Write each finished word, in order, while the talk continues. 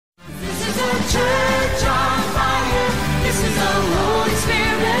is the Holy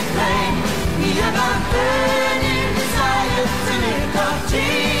Spirit flame. We have a burning desire to lift up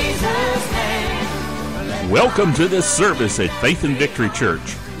Jesus' name. Welcome to this service at Faith and Victory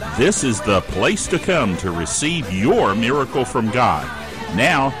Church. This is the place to come to receive your miracle from God.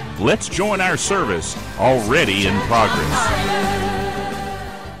 Now, let's join our service already in progress.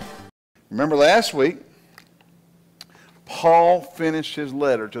 Remember last week, Paul finished his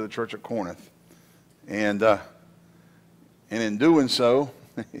letter to the church at Corinth. And in doing so,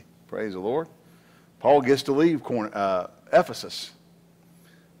 praise the Lord, Paul gets to leave Ephesus.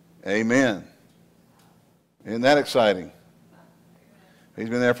 Amen. Isn't that exciting? He's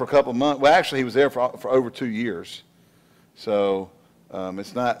been there for a couple of months. Well, actually, he was there for over 2 years. So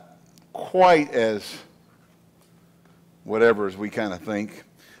it's not quite as whatever as we kind of think.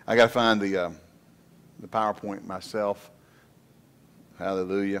 I got to find the PowerPoint myself.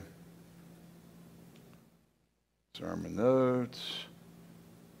 Hallelujah. Sermon notes.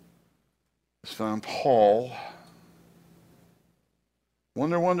 Let's find Paul.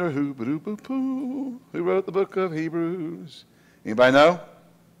 Wonder who, ba-doo-boo-poo, who wrote the book of Hebrews. Anybody know?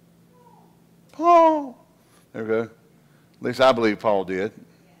 Paul. There we go. At least I believe Paul did.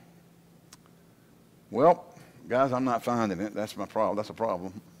 Well, guys, I'm not finding it. That's my problem. That's a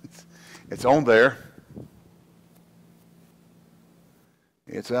problem. It's on there.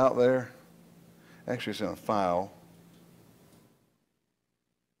 It's out there. Actually, it's in a file.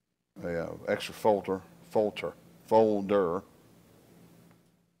 Extra folder.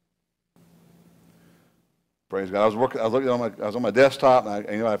 Praise God. I was on my desktop,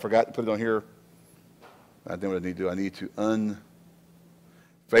 and I forgot to put it on here. I know what I need to do. I need to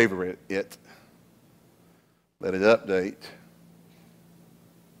unfavorite it. Let it update.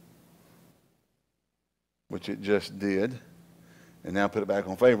 Which it just did. And now put it back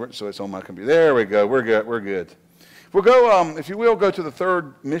on favorite, so it's on my computer. There we go. We're good. We'll go, if you will, go to the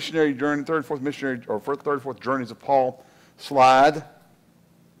third missionary journey, third, fourth journeys of Paul slide.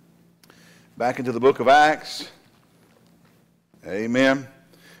 Back into the book of Acts. Amen.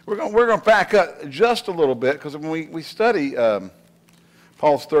 We're going to back up just a little bit, because when we study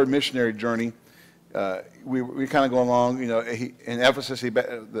Paul's third missionary journey, we kind of go along. You know, in Ephesus,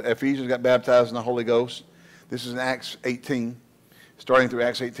 the Ephesians got baptized in the Holy Ghost. This is in Acts 18. Starting through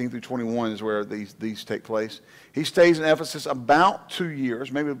Acts 18 through 21 is where these take place. He stays in Ephesus about 2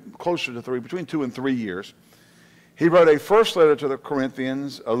 years, maybe closer to 3, between 2 and 3 years. He wrote a first letter to the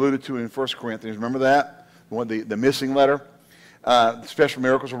Corinthians, alluded to in 1 Corinthians. Remember that? The missing letter. Special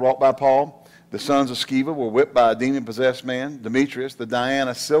miracles were wrought by Paul. The sons of Sceva were whipped by a demon-possessed man. Demetrius, the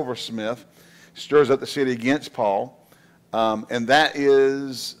Diana silversmith, stirs up the city against Paul. And that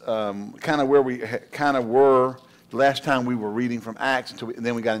is kind of where we kind of were the last time we were reading from Acts, and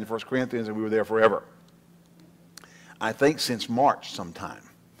then we got into 1 Corinthians, and we were there forever. I think since March sometime.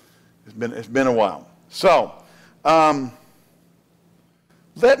 It's been a while. So, let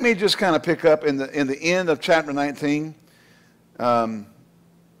me just kind of pick up in the end of chapter 19. Kind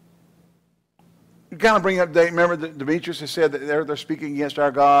of bring up, remember that Demetrius has said that they're speaking against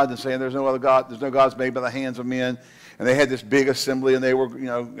our God and saying there's no other God, there's no gods made by the hands of men. And they had this big assembly, and they were,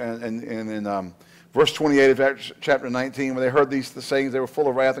 and in verse 28 of chapter 19, when they heard these sayings, they were full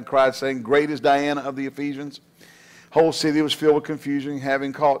of wrath and cried, saying, "Great is Diana of the Ephesians." Whole city was filled with confusion,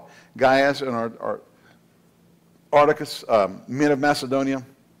 having caught Gaius and Articus, men of Macedonia.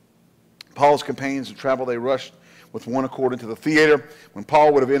 Paul's companions in travel, they rushed with one accord into the theater. When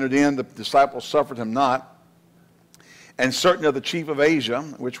Paul would have entered in, the disciples suffered him not. And certain of the chief of Asia,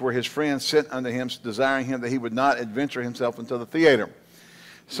 which were his friends, sent unto him, desiring him that he would not adventure himself into the theater.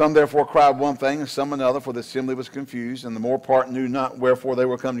 Some therefore cried one thing, and some another, for the assembly was confused, and the more part knew not wherefore they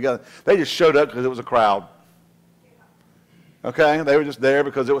were come together. They just showed up because it was a crowd. Okay? They were just there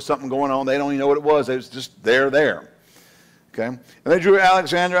because there was something going on. They don't even know what it was. They was just there. Okay? And they drew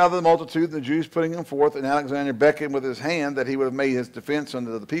Alexander out of the multitude, the Jews putting him forth, and Alexander beckoned with his hand that he would have made his defense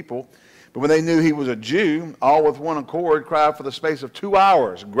unto the people. But when they knew he was a Jew, all with one accord cried for the space of 2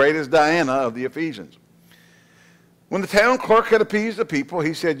 hours, "Great is Diana of the Ephesians." When the town clerk had appeased the people,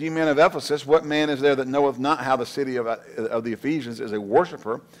 he said, "Ye men of Ephesus, what man is there that knoweth not how the city of the Ephesians is a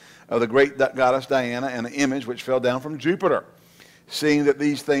worshiper of the great goddess Diana, and an image which fell down from Jupiter? Seeing that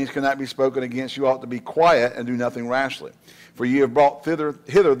these things cannot be spoken against, you ought to be quiet and do nothing rashly. For ye have brought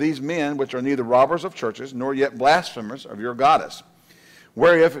hither these men, which are neither robbers of churches, nor yet blasphemers of your goddess.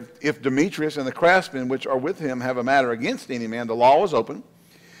 Whereof if Demetrius and the craftsmen which are with him have a matter against any man, the law is open,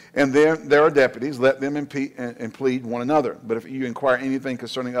 And there are deputies, let them and plead one another. But if you inquire anything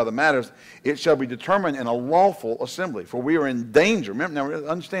concerning other matters, it shall be determined in a lawful assembly. For we are in danger. Remember, now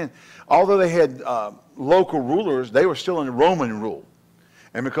understand, although they had local rulers, they were still under Roman rule.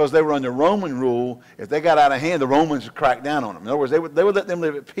 And because they were under Roman rule, if they got out of hand, the Romans would crack down on them. In other words, they would let them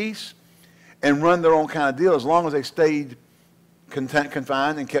live at peace and run their own kind of deal. As long as they stayed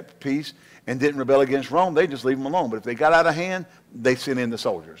confined and kept peace and didn't rebel against Rome, they just leave them alone. But if they got out of hand, they sent in the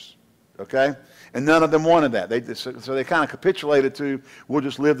soldiers, okay? And none of them wanted that. So they kind of capitulated to, we'll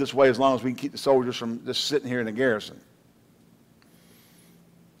just live this way as long as we can keep the soldiers from just sitting here in the garrison.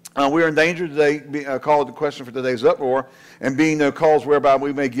 We are in danger today, called the question for today's uproar, and being no cause whereby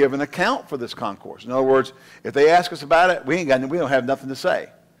we may give an account for this concourse. In other words, if they ask us about it, we don't have nothing to say.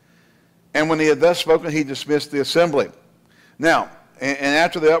 And when he had thus spoken, he dismissed the assembly. Now, and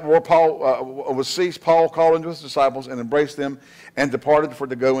after the uproar was ceased, Paul called unto his disciples and embraced them and departed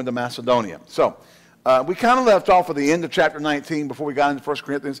to go into Macedonia. So, we kind of left off at the end of chapter 19 before we got into 1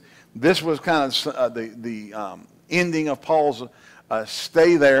 Corinthians. This was kind of the ending of Paul's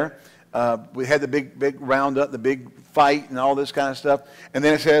stay there. We had the big roundup, the big fight and all this kind of stuff. And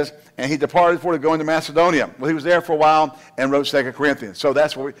then it says, and he departed for to go into Macedonia. Well, he was there for a while and wrote 2 Corinthians. So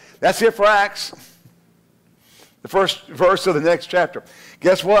that's it for Acts. The first verse of the next chapter.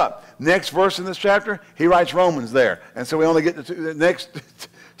 Guess what? Next verse in this chapter, he writes Romans there. And so we only get the next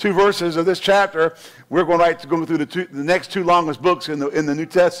two verses of this chapter. We're going to go through the next two longest books in the New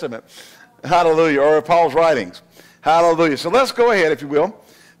Testament. Hallelujah. Or Paul's writings. Hallelujah. So let's go ahead, if you will,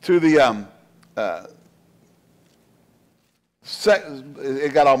 to the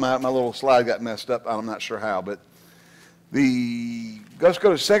it got all my little slide got messed up. I'm not sure how, but let's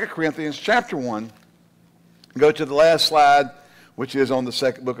go to 2 Corinthians chapter 1. Go to the last slide, which is on the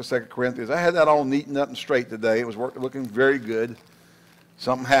second book of 2 Corinthians. I had that all neatened up and straight today. It was looking very good.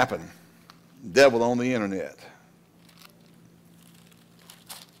 Something happened. Devil on the internet.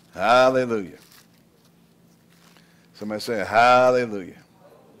 Hallelujah. Somebody say hallelujah.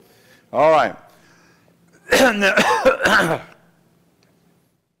 All right.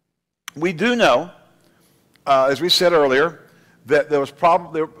 We do know, as we said earlier, that there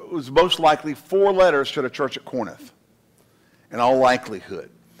was most likely 4 letters to the church at Corinth, in all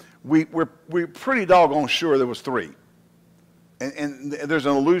likelihood. We're pretty doggone sure there was 3. And there's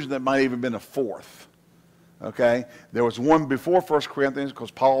an illusion that might even been a 4th. Okay? There was one before 1 Corinthians,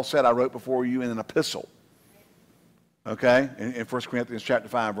 because Paul said, I wrote before you in an epistle. Okay? In 1 Corinthians chapter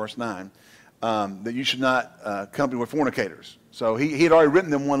 5, verse 9. That you should not company with fornicators. So he had already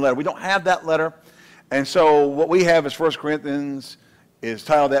written them one letter. We don't have that letter. And so what we have is 1 Corinthians is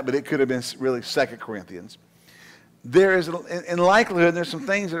titled that, but it could have been really 2 Corinthians. There is, in likelihood, there's some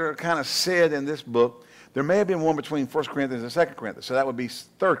things that are kind of said in this book. There may have been one between 1 Corinthians and 2 Corinthians, so that would be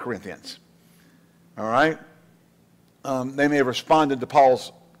 3 Corinthians. All right? They may have responded to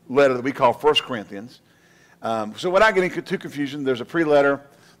Paul's letter that we call 1 Corinthians. So without getting too confusion, there's a pre-letter,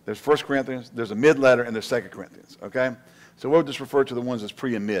 there's 1 Corinthians, there's a mid-letter, and there's 2 Corinthians. Okay? So we'll just refer to the ones as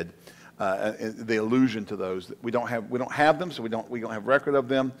pre and mid. The allusion to those, we don't have them, so we don't have record of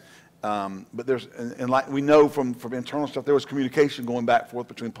them. But there's, and like we know from internal stuff, there was communication going back and forth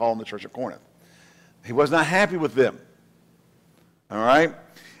between Paul and the church at Corinth. He was not happy with them. All right,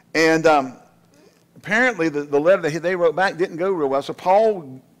 and apparently the letter that they wrote back didn't go real well. So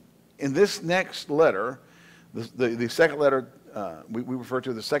Paul, in this next letter, the second letter we refer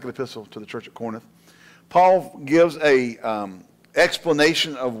to the second epistle to the church at Corinth, Paul gives a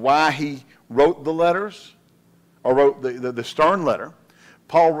explanation of why he wrote the letters, or wrote the stern letter.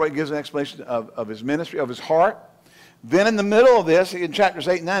 Paul gives an explanation of his ministry, of his heart. Then in the middle of this, in chapters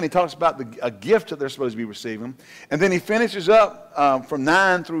 8 and 9, he talks about a gift that they're supposed to be receiving. And then he finishes up from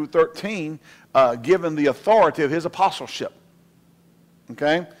 9 through 13, given the authority of his apostleship.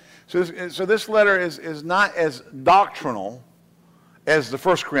 Okay? So this letter is not as doctrinal as the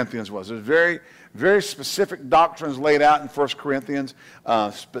 1 Corinthians was. There's very, very specific doctrines laid out in 1 Corinthians.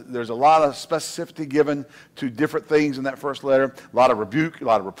 There's a lot of specificity given to different things in that first letter. A lot of rebuke, a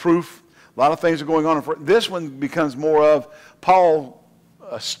lot of reproof. A lot of things are going on. This one becomes more of Paul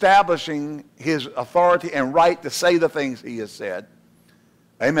establishing his authority and right to say the things he has said.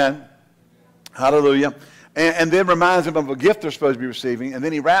 Amen. Hallelujah. And then reminds them of a gift they're supposed to be receiving. And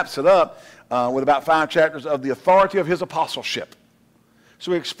then he wraps it up with about 5 chapters of the authority of his apostleship.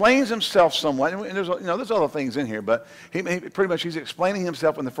 So he explains himself somewhat, and there's other things in here, but he pretty much he's explaining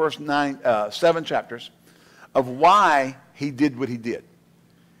himself in the first 7 chapters of why he did what he did.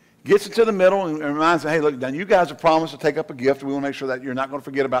 Gets into the middle and reminds them, hey, look, now you guys have promised to take up a gift. We want to make sure that you're not going to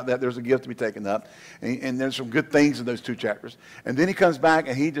forget about that. There's a gift to be taken up. And there's some good things in those 2 chapters. And then he comes back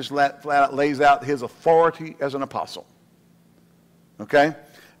and he just flat out lays out his authority as an apostle. Okay?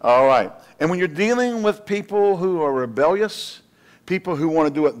 All right. And when you're dealing with people who are rebellious, people who want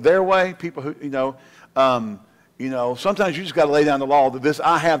to do it their way, people who, sometimes you just got to lay down the law that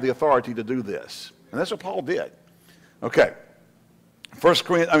I have the authority to do this. And that's what Paul did. Okay. 2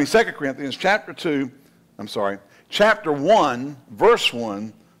 Corinthians chapter 1, verse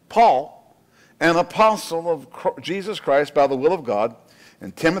 1, Paul, an apostle of Jesus Christ by the will of God,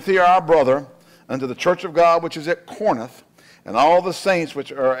 and Timothy our brother, unto the church of God which is at Corinth, and all the saints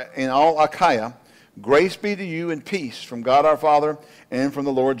which are in all Achaia, grace be to you and peace from God our Father and from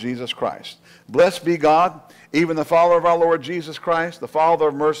the Lord Jesus Christ. Blessed be God, even the Father of our Lord Jesus Christ, the Father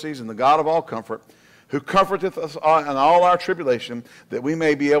of mercies and the God of all comfort, who comforteth us in all our tribulation, that we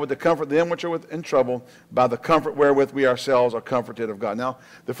may be able to comfort them which are in trouble by the comfort wherewith we ourselves are comforted of God. Now,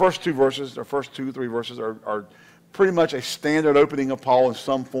 the first 2 verses, or first 2, 3 verses are pretty much a standard opening of Paul in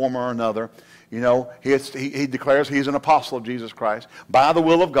some form or another. He declares he's an apostle of Jesus Christ by the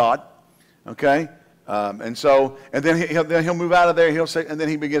will of God. Okay? And then he'll move out of there, he'll say, and then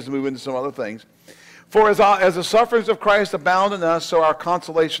he begins to move into some other things. For as the sufferings of Christ abound in us, so our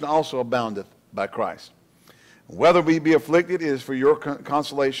consolation also aboundeth by Christ. Whether we be afflicted, it is for your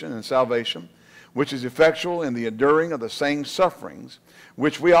consolation and salvation, which is effectual in the enduring of the same sufferings,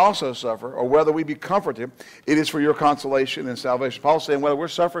 which we also suffer, or whether we be comforted, it is for your consolation and salvation. Paul's saying whether we're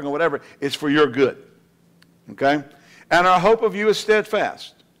suffering or whatever, it's for your good. Okay? And our hope of you is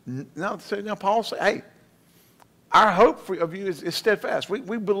steadfast. Now Paul said, hey, our hope of you is steadfast.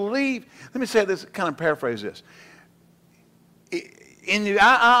 We believe, let me say this, kind of paraphrase this.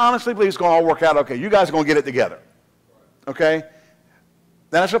 I honestly believe it's going to all work out okay. You guys are going to get it together. Okay?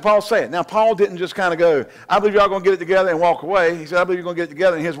 That's what Paul's saying. Now, Paul didn't just kind of go, I believe y'all going to get it together and walk away. He said, I believe you're going to get it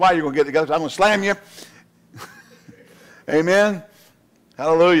together, and here's why you're going to get it together. I'm going to slam you. Amen?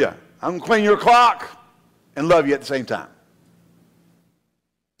 Hallelujah. I'm going to clean your clock and love you at the same time.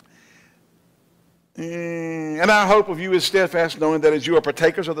 And our hope of you is steadfast, knowing that as you are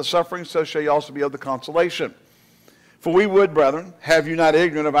partakers of the suffering, so shall you also be of the consolation. For we would, brethren, have you not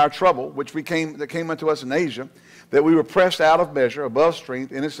ignorant of our trouble, that came unto us in Asia, that we were pressed out of measure, above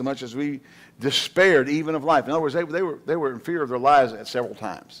strength, inasmuch as we despaired even of life. In other words, they were in fear of their lives at several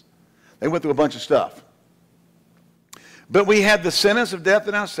times. They went through a bunch of stuff. But we had the sentence of death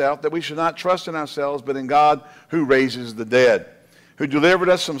in ourselves, that we should not trust in ourselves, but in God who raises the dead, who delivered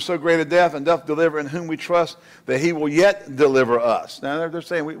us from so great a death, and doth deliver, in whom we trust that he will yet deliver us. Now they're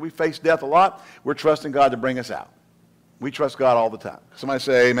saying we face death a lot. We're trusting God to bring us out. We trust God all the time. Somebody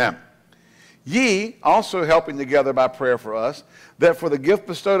say amen. Ye also helping together by prayer for us, that for the gift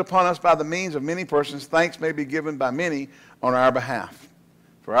bestowed upon us by the means of many persons, thanks may be given by many on our behalf.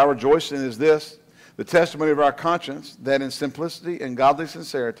 For our rejoicing is this, the testimony of our conscience, that in simplicity and godly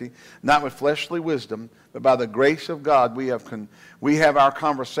sincerity, not with fleshly wisdom, but by the grace of God, we have our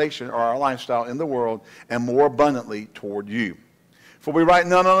conversation or our lifestyle in the world, and more abundantly toward you. For we write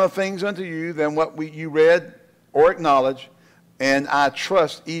none other things unto you than what you read or acknowledge, and I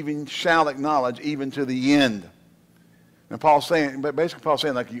trust even shall acknowledge even to the end. And Paul's saying,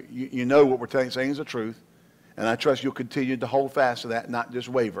 like you know what we're saying is the truth, and I trust you'll continue to hold fast to that, not just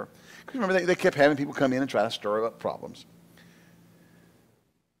waver. Because remember, they kept having people come in and try to stir up problems.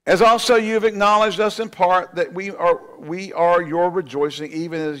 As also you have acknowledged us in part, that we are your rejoicing,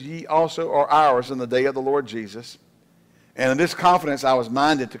 even as ye also are ours in the day of the Lord Jesus. And in this confidence I was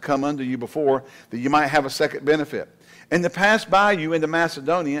minded to come unto you before, that you might have a second benefit, and to pass by you into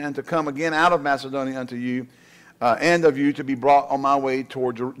Macedonia, and to come again out of Macedonia unto you, and of you to be brought on my way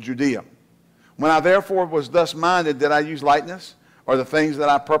toward Judea. When I therefore was thus minded, did I use lightness, or the things that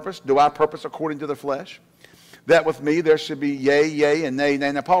I purposed? Do I purpose according to the flesh? That with me there should be yea, yea, and nay,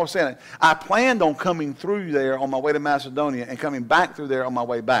 nay. Now Paul was saying, I planned on coming through there on my way to Macedonia and coming back through there on my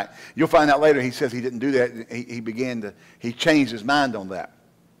way back. You'll find out later he says he didn't do that. He changed his mind on that.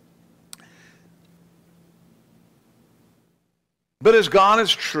 But as God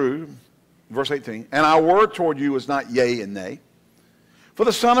is true, verse 18, and our word toward you is not yea and nay. For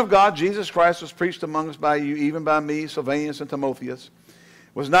the Son of God, Jesus Christ, was preached among us by you, even by me, Silvanus, and Timotheus,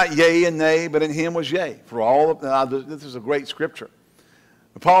 was not yea and nay, but in him was yea. For all of this is a great scripture.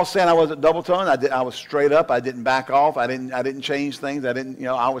 But Paul's saying I wasn't double-tongued. I was straight up. I didn't back off. I didn't change things.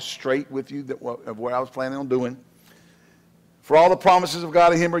 I was straight with you of what I was planning on doing. For all the promises of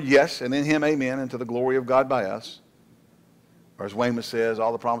God in him are yes, and in him amen, and to the glory of God by us. Or as Weymouth says,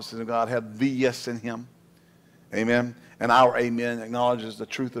 all the promises of God have the yes in him. Amen. And our amen acknowledges the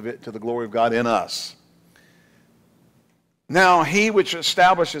truth of it to the glory of God in us. Now he which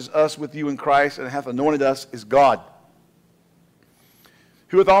establishes us with you in Christ and hath anointed us is God,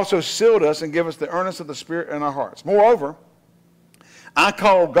 who hath also sealed us and given us the earnest of the Spirit in our hearts. Moreover, I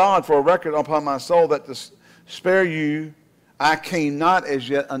call God for a record upon my soul that to spare you I came not as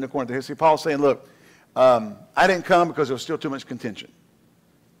yet unto Corinth. See, Paul's saying, look, I didn't come because there was still too much contention.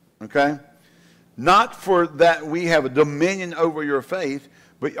 Okay? Not for that we have a dominion over your faith,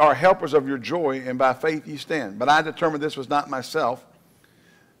 but are helpers of your joy, and by faith ye stand. But I determined this was not myself,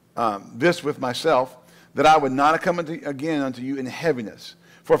 this with myself, that I would not have come again unto you in heaviness.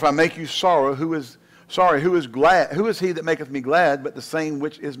 For if I make you sorrow, who is glad? Who is he that maketh me glad, but the same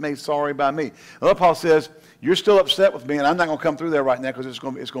which is made sorry by me? And Paul says, you're still upset with me, and I'm not going to come through there right now because it's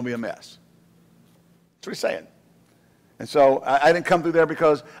going to be a mess. That's what he's saying. And so I didn't come through there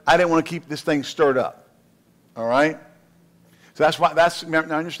because I didn't want to keep this thing stirred up. All right? So that's why,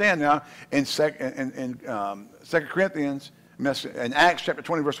 now understand now, in 2 Corinthians, in Acts chapter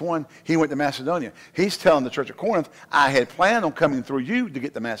 20, verse 1, he went to Macedonia. He's telling the church of Corinth, I had planned on coming through you to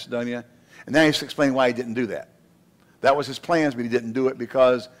get to Macedonia, and now he's explaining why he didn't do that. That was his plans, but he didn't do it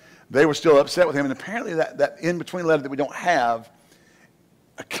because they were still upset with him, and apparently that in-between letter that we don't have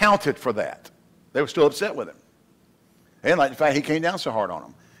accounted for that. They were still upset with him. They didn't like the fact he came down so hard on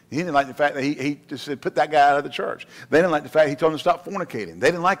them. He didn't like the fact that he just said, put that guy out of the church. They didn't like the fact he told them to stop fornicating. They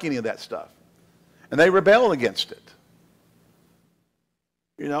didn't like any of that stuff. And they rebelled against it.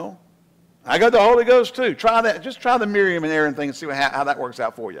 You know? I got the Holy Ghost too. Try that. Just try the Miriam and Aaron thing and see how that works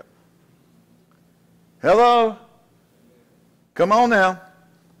out for you. Hello? Come on now.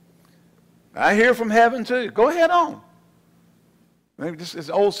 I hear from heaven too. Go ahead on. Maybe this is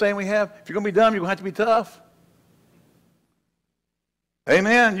the old saying we have, if you're going to be dumb, you're going to have to be tough.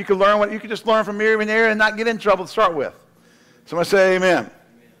 Amen. You can learn you can just learn from Miriam and Aaron and not get in trouble to start with. Somebody say amen. Amen.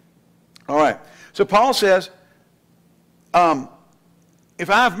 All right. So Paul says, if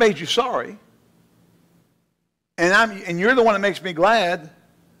I've made you sorry, and you're the one that makes me glad,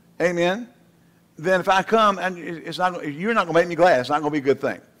 amen, then if I come, and you're not going to make me glad. It's not going to be a good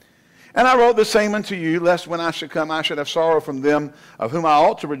thing. And I wrote the same unto you, lest when I should come, I should have sorrow from them of whom I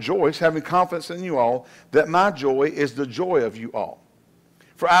ought to rejoice, having confidence in you all, that my joy is the joy of you all.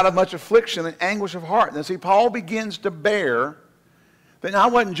 For out of much affliction and anguish of heart. Now see, Paul begins to bear that I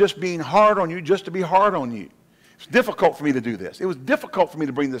wasn't just being hard on you just to be hard on you. It's difficult for me to do this. It was difficult for me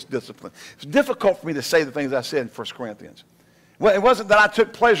to bring this discipline. It's difficult for me to say the things I said in 1 Corinthians. Well, it wasn't that I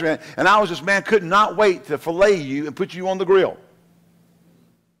took pleasure in it, and I was just, man, could not wait to fillet you and put you on the grill.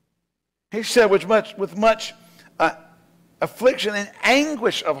 He said, with much affliction and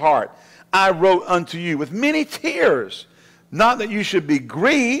anguish of heart, I wrote unto you with many tears, not that you should be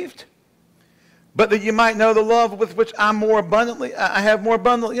grieved, but that you might know the love with which I have more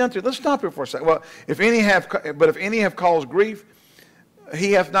abundantly unto you. Let's stop here for a second. Well, if any have caused grief,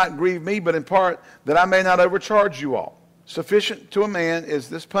 he hath not grieved me, but in part that I may not overcharge you all. Sufficient to a man is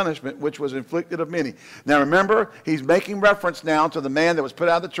this punishment which was inflicted of many. Now remember, he's making reference now to the man that was put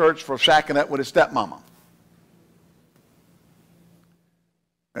out of the church for shacking up with his stepmama.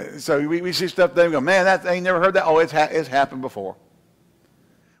 So we see stuff there and go, man, I ain't never heard that. Oh, it's happened before.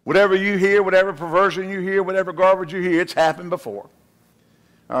 Whatever you hear, whatever perversion you hear, whatever garbage you hear, it's happened before.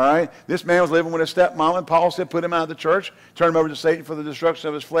 All right? This man was living with his stepmama, and Paul said, put him out of the church, turn him over to Satan for the destruction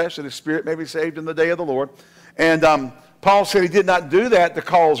of his flesh, that his spirit may be saved in the day of the Lord. And Paul said he did not do that to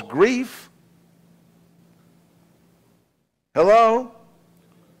cause grief. Hello?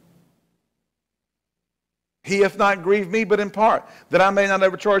 He hath not grieved me, but in part, that I may not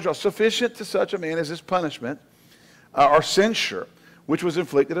overcharge you. Sufficient to such a man as this punishment, or censure, which was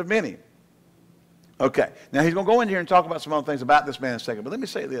inflicted of many. Okay, now he's going to go in here and talk about some other things about this man in a second, but let me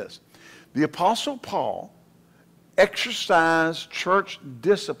say this. The Apostle Paul exercised church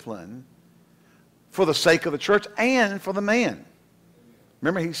discipline for the sake of the church and for the man.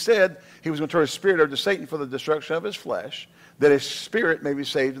 Remember, he said he was going to turn his spirit over to Satan for the destruction of his flesh, that his spirit may be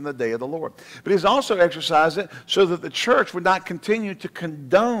saved in the day of the Lord. But he's also exercised it so that the church would not continue to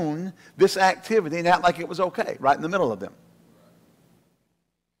condone this activity and act like it was okay, right in the middle of them.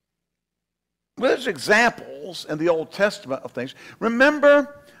 Well, there's examples in the Old Testament of things.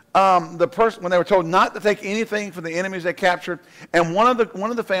 Remember the person when they were told not to take anything from the enemies they captured, and one of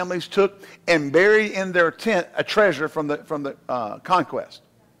the families took and buried in their tent a treasure from the conquest,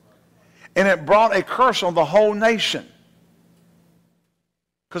 and it brought a curse on the whole nation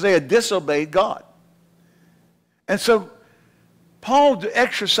because they had disobeyed God. And so Paul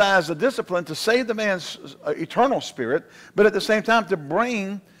exercised the discipline to save the man's eternal spirit, but at the same time to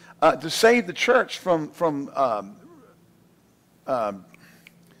bring to save the church from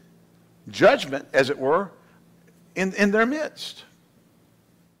judgment, as it were, in their midst.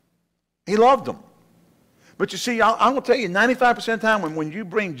 He loved them. But you see, I'm going to tell you, 95% of the time when you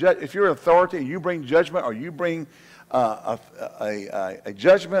bring, if you're an authority and you bring judgment, or you bring a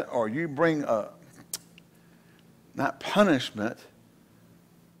judgment, or you bring, not punishment,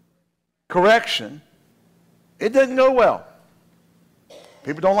 correction, it doesn't go well.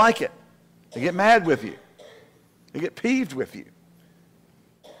 People don't like it. They get mad with you. They get peeved with you.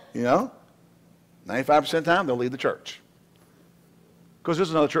 You know? 95% of the time, they'll leave the church. Because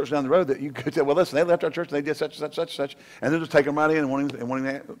there's another church down the road that you could say, well, listen, they left our church and they did such, such, such, such, and they'll just take them right in and won't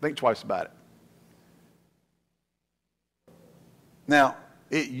even think twice about it. Now,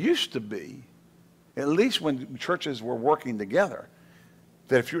 it used to be, at least when churches were working together,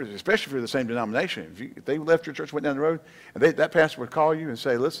 that if you're, especially if you're the same denomination, if they left your church, went down the road, and that pastor would call you and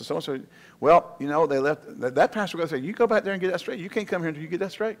say, listen, so-and-so, well, you know, they left, that pastor would go say, you go back there and get that straight. You can't come here until you get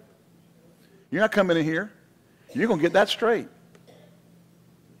that straight. You're not coming in here. You're going to get that straight.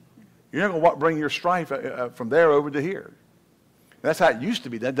 You're not going to bring your strife from there over to here. That's how it used to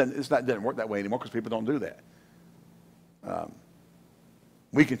be. That doesn't work that way anymore because people don't do that.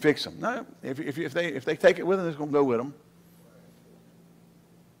 We can fix them. No, if they take it with them, it's going to go with them.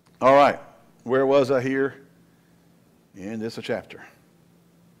 All right. Where was I here? In this chapter.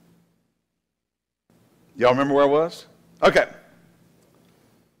 Y'all remember where I was? Okay.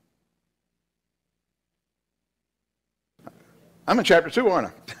 I'm in chapter 2, aren't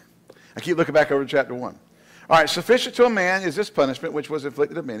I? I keep looking back over to chapter 1. All right, sufficient to a man is this punishment which was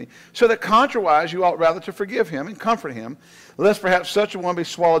inflicted of many, so that contrariwise you ought rather to forgive him and comfort him, lest perhaps such a one be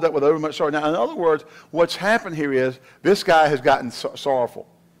swallowed up with overmuch sorrow. Now, in other words, what's happened here is this guy has gotten sorrowful.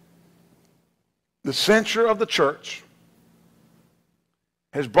 The censure of the church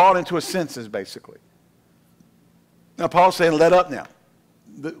has brought into his senses, basically. Now, Paul's saying, let up now.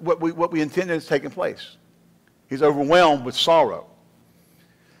 What we intended is taking place. He's overwhelmed with sorrow.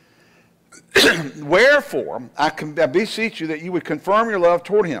 Wherefore, I beseech you that you would confirm your love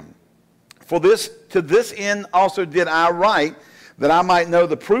toward him. For to this end also did I write, that I might know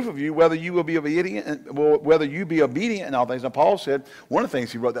the proof of you, whether you will be obedient, whether you be obedient in all things. Now, Paul said one of the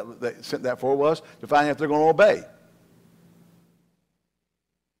things he wrote that sent that for was to find out if they're going to obey.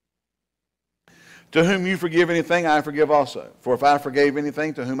 To whom you forgive anything, I forgive also. For if I forgave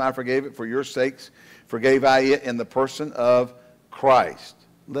anything, to whom I forgave it, for your sakes forgave I it in the person of Christ,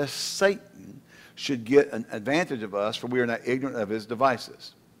 lest Satan should get an advantage of us, for we are not ignorant of his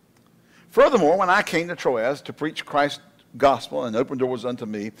devices. Furthermore, when I came to Troas to preach Christ's gospel and open doors unto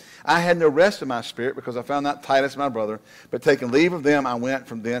me, I had no rest in my spirit, because I found not Titus my brother, but taking leave of them, I went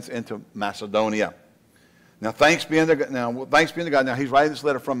from thence into Macedonia. Now thanks be unto God. Now he's writing this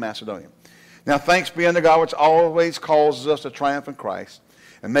letter from Macedonia. Now thanks be unto God, which always causes us to triumph in Christ,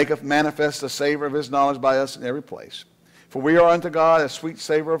 and maketh manifest the savor of his knowledge by us in every place. For we are unto God a sweet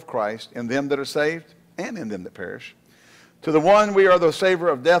savor of Christ in them that are saved and in them that perish. To the one we are the savor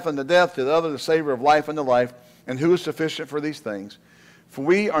of death unto death, to the other the savor of life unto life. And who is sufficient for these things? For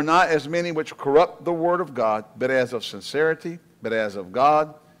we are not as many which corrupt the word of God, but as of sincerity, but as of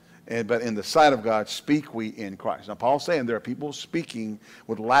God, but in the sight of God speak we in Christ. Now Paul's saying there are people speaking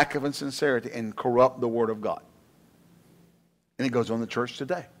with lack of sincerity and corrupt the word of God. And it goes on in the church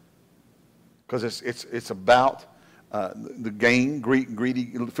today. Because it's about the gain, greedy,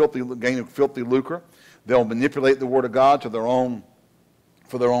 filthy gain of filthy lucre. They'll manipulate the word of God for their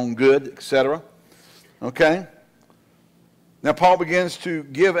own good, etc. Okay? Now Paul begins to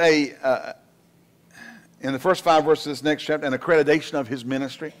give in the first 5 verses of this next chapter, an accreditation of his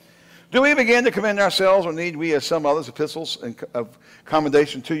ministry. Do we begin to commend ourselves, or need we, as some others, epistles of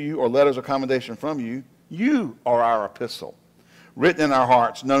commendation to you, or letters of commendation from you? You are our epistle, written in our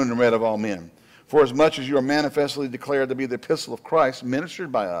hearts, known and read of all men. For as much as you are manifestly declared to be the epistle of Christ,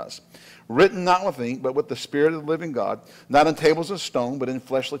 ministered by us, written not with ink, but with the Spirit of the living God, not in tables of stone, but in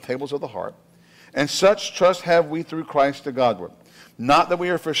fleshly tables of the heart. And such trust have we through Christ to Godward. Not that we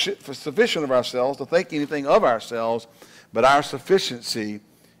are for sufficient of ourselves to think anything of ourselves, but our sufficiency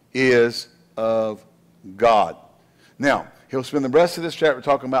is of God. Now, he'll spend the rest of this chapter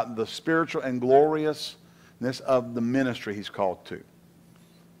talking about the spiritual and gloriousness of the ministry he's called to.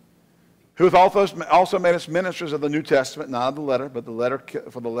 Who hath also made us ministers of the New Testament, not of the letter, but the letter,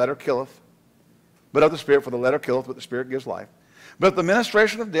 for the letter killeth, but of the Spirit, for the letter killeth, but the Spirit gives life. But the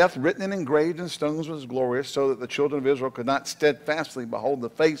ministration of death, written and engraved in stones, was glorious, so that the children of Israel could not steadfastly behold the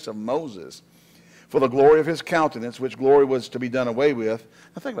face of Moses, for the glory of his countenance, which glory was to be done away with.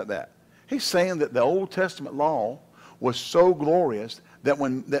 Now think about that. He's saying that the Old Testament law was so glorious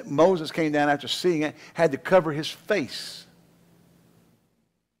that Moses came down after seeing it, had to cover his face.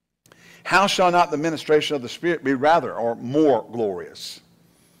 How shall not the ministration of the Spirit be rather or more glorious?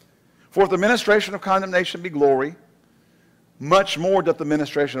 For if the ministration of condemnation be glory, much more doth the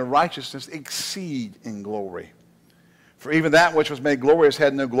ministration of righteousness exceed in glory. For even that which was made glorious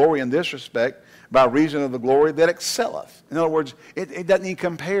had no glory in this respect, by reason of the glory that excelleth. In other words, it doesn't even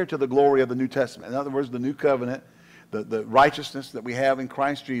compare to the glory of the New Testament. In other words, the new covenant, the righteousness that we have in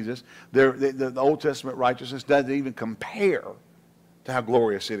Christ Jesus, the Old Testament righteousness doesn't even compare to how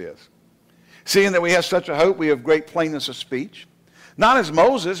glorious it is. Seeing that we have such a hope, we have great plainness of speech. Not as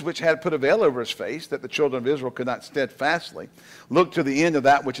Moses, which had put a veil over his face, that the children of Israel could not steadfastly look to the end of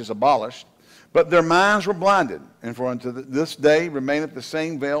that which is abolished, but their minds were blinded, and for unto this day remaineth the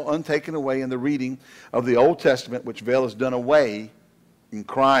same veil untaken away in the reading of the Old Testament, which veil is done away in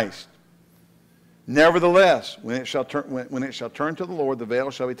Christ. Nevertheless, when it shall turn to the Lord, the veil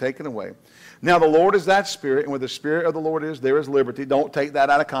shall be taken away. Now the Lord is that Spirit, and where the Spirit of the Lord is, there is liberty. Don't take that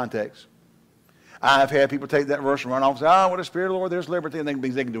out of context. I've had people take that verse and run off and say, oh, with the Spirit of the Lord, there's liberty, and they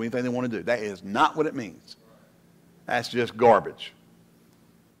can do anything they want to do. That is not what it means. That's just garbage.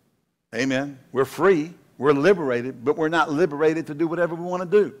 Amen. We're free. We're liberated, but we're not liberated to do whatever we want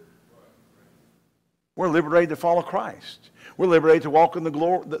to do. We're liberated to follow Christ. We're liberated to walk in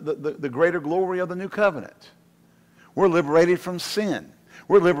the greater glory of the new covenant. We're liberated from sin.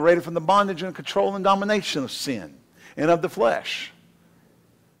 We're liberated from the bondage and control and domination of sin and of the flesh.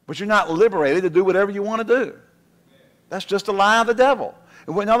 But you're not liberated to do whatever you want to do. That's just a lie of the devil.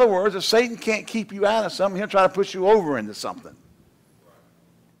 In other words, if Satan can't keep you out of something, he'll try to push you over into something.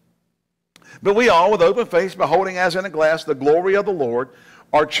 But we all, with open face, beholding as in a glass the glory of the Lord,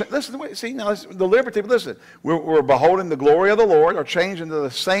 are listen. See now, the liberty. Listen, we're beholding the glory of the Lord, are changed into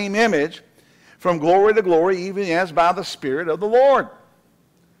the same image, from glory to glory, even as by the Spirit of the Lord.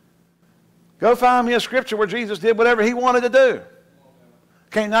 Go find me a scripture where Jesus did whatever he wanted to do.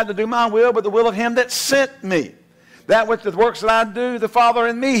 Came not to do my will, but the will of him that sent me. That which the works that I do, the Father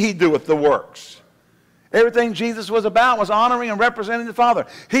in me, he doeth the works. Everything Jesus was about was honoring and representing the Father.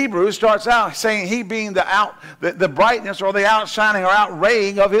 Hebrews starts out saying he being the brightness or the outshining or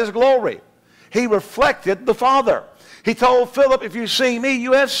outraying of his glory. He reflected the Father. He told Philip, if you see me,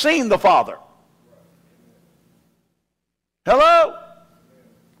 you have seen the Father. Hello?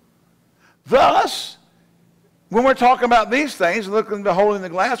 Thus, when we're talking about these things, looking, beholding the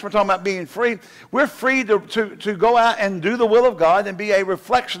glass, we're talking about being free. We're free to go out and do the will of God and be a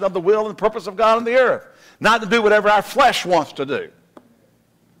reflection of the will and purpose of God on the earth. Not to do whatever our flesh wants to do.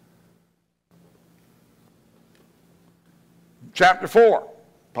 Chapter 4,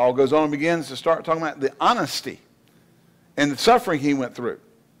 Paul goes on and begins to start talking about the honesty and the suffering he went through.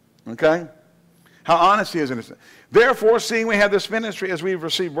 Okay? How honest he is in this. Therefore, seeing we have this ministry, as we have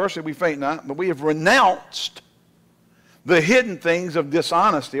received mercy, we faint not, but we have renounced the hidden things of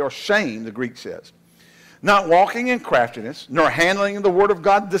dishonesty or shame, the Greek says. Not walking in craftiness, nor handling the word of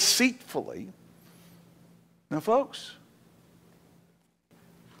God deceitfully. Now, folks,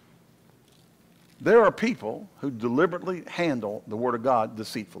 there are people who deliberately handle the word of God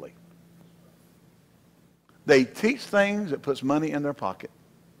deceitfully. They teach things that puts money in their pocket,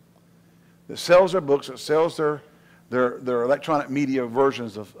 that sells their books, that sells their electronic media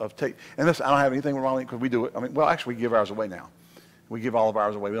versions of tape. And listen, I don't have anything wrong with it because we do it. I mean, well, actually, we give ours away now. We give all of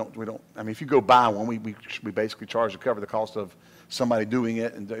ours away. We don't. I mean, if you go buy one, we basically charge to cover the cost of somebody doing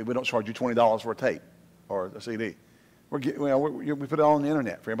it, and we don't charge you $20 for a tape or a CD. We put it all on the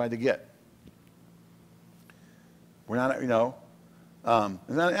internet for everybody to get. We're not, and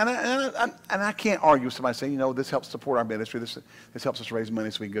I can't argue with somebody saying, this helps support our ministry. This helps us raise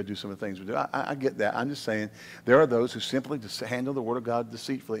money so we can go do some of the things we do. I get that. I'm just saying there are those who simply just handle the word of God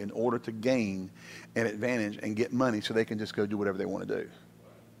deceitfully in order to gain an advantage and get money so they can just go do whatever they want to do.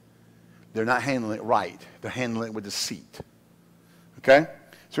 They're not handling it right. They're handling it with deceit. Okay?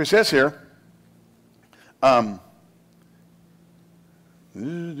 So he says here,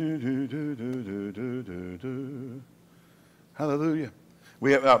 hallelujah.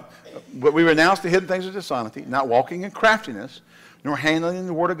 We renounce the hidden things of dishonesty, not walking in craftiness, nor handling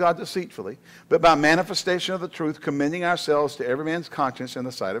the word of God deceitfully, but by manifestation of the truth, commending ourselves to every man's conscience in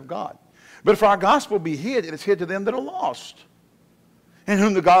the sight of God. But if our gospel be hid, it is hid to them that are lost, in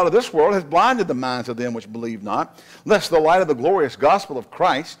whom the God of this world has blinded the minds of them which believe not, lest the light of the glorious gospel of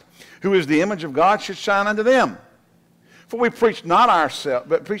Christ, who is the image of God, should shine unto them. For we preach not ourselves,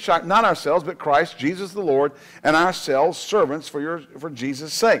 but Christ Jesus the Lord, and ourselves servants for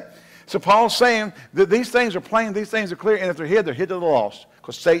Jesus' sake. So Paul's saying that these things are plain, these things are clear, and if they're hid to the lost,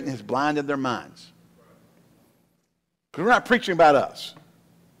 because Satan has blinded their minds. Because we're not preaching about us.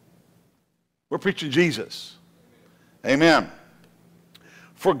 We're preaching Jesus. Amen.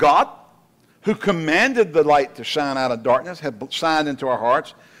 For God, who commanded the light to shine out of darkness, had shined into our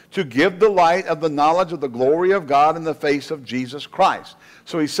hearts to give the light of the knowledge of the glory of God in the face of Jesus Christ.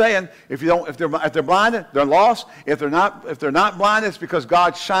 So he's saying, if they're blinded, they're lost. If they're not blinded, it's because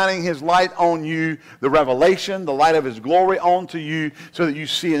God's shining his light on you, the revelation, the light of his glory onto you, so that you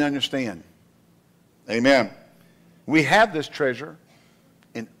see and understand. Amen. We have this treasure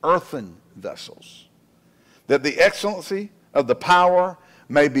in earthen vessels, that the excellency of the power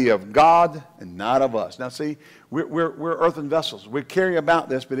may be of God and not of us. Now see, we're earthen vessels. We carry about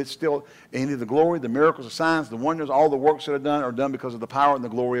this, but it's still any of the glory, the miracles, the signs, the wonders, all the works that are done because of the power and the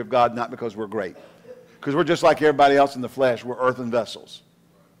glory of God, not because we're great. Because we're just like everybody else in the flesh. We're earthen vessels.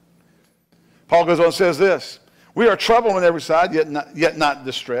 Paul goes on and says this, we are troubled on every side, yet not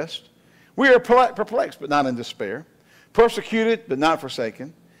distressed. We are perplexed, but not in despair. Persecuted, but not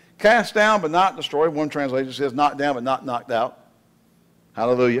forsaken. Cast down, but not destroyed. One translation says knocked down, but not knocked out.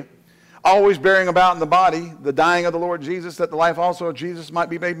 Hallelujah. Always bearing about in the body the dying of the Lord Jesus, that the life also of Jesus might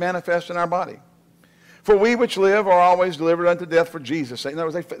be made manifest in our body. For we which live are always delivered unto death for Jesus' sake. In other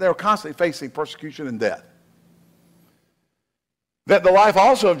words, they were constantly facing persecution and death. That the life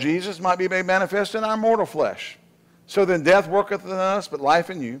also of Jesus might be made manifest in our mortal flesh. So then death worketh in us, but life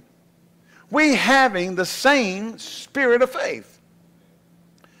in you. We having the same spirit of faith.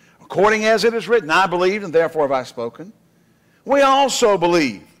 According as it is written, I believed, and therefore have I spoken. We also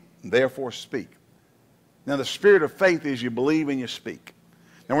believe, and therefore speak. Now the spirit of faith is you believe and you speak.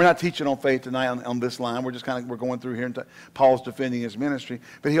 Now we're not teaching on faith tonight on this line. We're just we're going through here, and Paul's defending his ministry.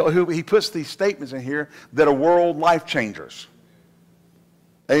 But he puts these statements in here that are world life changers.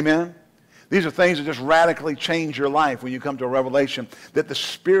 Amen? These are things that just radically change your life when you come to a revelation that the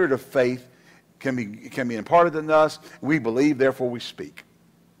spirit of faith can be imparted in us. We believe, therefore we speak.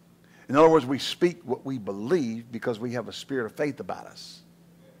 In other words, we speak what we believe because we have a spirit of faith about us.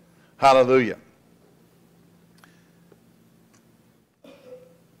 Hallelujah.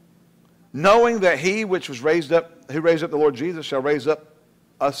 Knowing that he which was raised up, who raised up the Lord Jesus, shall raise up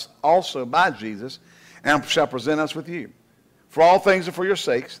us also by Jesus, and shall present us with you. For all things are for your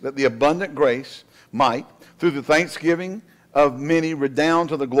sakes, that the abundant grace might, through the thanksgiving of many, redound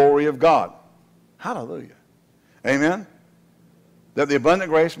to the glory of God. Hallelujah. Amen. That the abundant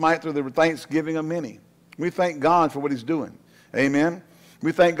grace might, through the thanksgiving of many. We thank God for what he's doing. Amen.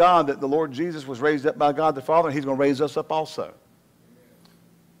 We thank God that the Lord Jesus was raised up by God the Father, and he's going to raise us up also.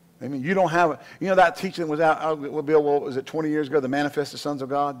 Amen. You don't have, that teaching was out, Bill, was it 20 years ago, the Manifested Sons of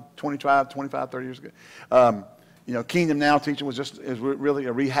God, 25, 30 years ago. Kingdom Now teaching is really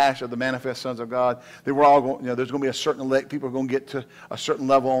a rehash of the Manifest Sons of God. They were all going, there's going to be a certain people are going to get to a certain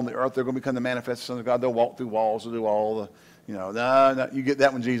level on the earth. They're going to become the Manifest Sons of God. They'll walk through walls. They'll do all the, no, you get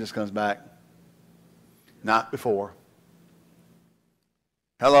that when Jesus comes back. Not before.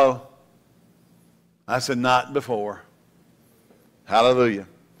 Hello. I said not before. Hallelujah.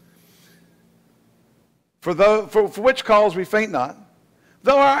 For which cause we faint not,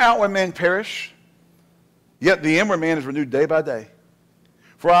 though our outward man perish, yet the inward man is renewed day by day.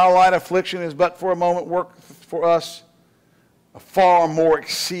 For our light affliction is but for a moment, work for us a far more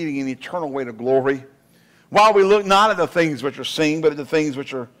exceeding and eternal weight of glory. While we look not at the things which are seen, but at the things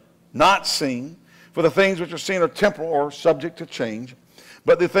which are not seen. For the things which are seen are temporal or subject to change,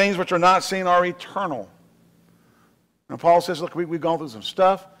 but the things which are not seen are eternal. Now Paul says, look, we've gone through some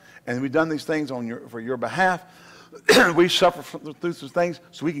stuff, and we've done these things for your behalf. We suffer through some things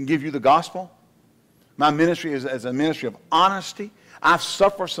so we can give you the gospel. My ministry is a ministry of honesty. I've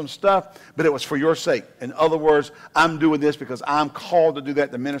suffered some stuff, but it was for your sake. In other words, I'm doing this because I'm called to do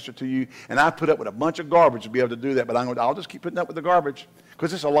that, to minister to you. And I put up with a bunch of garbage to be able to do that, but I'll just keep putting up with the garbage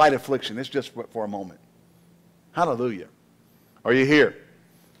because it's a light affliction. It's just for a moment. Hallelujah. Are you here?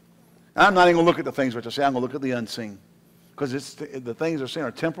 I'm not even going to look at the things which I say. I'm going to look at the unseen. Because the things that are seen are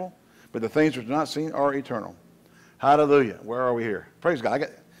temporal, but the things which are not seen are eternal. Hallelujah. Where are we here? Praise God.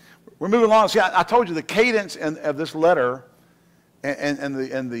 We're moving along. See, I told you the cadence of this letter and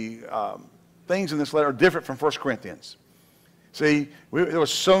the things in this letter are different from 1 Corinthians. See, there were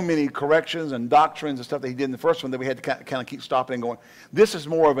so many corrections and doctrines and stuff that he did in the first one that we had to kind of keep stopping and going. This is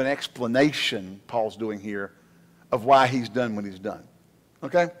more of an explanation Paul's doing here of why he's done what he's done.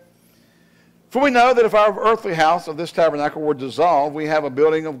 Okay? For we know that if our earthly house of this tabernacle were dissolved, we have a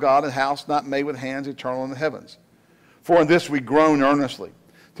building of God, a house not made with hands, eternal in the heavens. For in this we groan earnestly,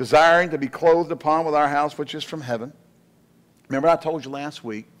 desiring to be clothed upon with our house which is from heaven. Remember I told you last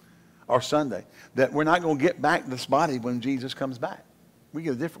week, or Sunday, that we're not going to get back this body when Jesus comes back. We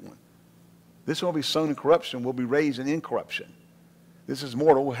get a different one. This will be sown in corruption, will be raised in incorruption. This is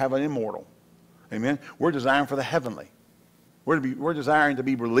mortal, we'll have an immortal. Amen? We're desiring for the heavenly. We're desiring to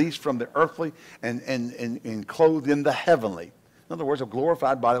be released from the earthly and clothed in the heavenly. In other words, a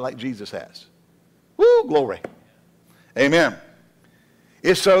glorified body like Jesus has. Woo, glory. Amen.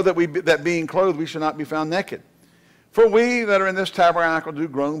 It's so that being clothed, we shall not be found naked. For we that are in this tabernacle do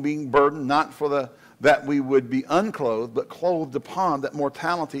groan, being burdened, not for that we would be unclothed, but clothed upon, that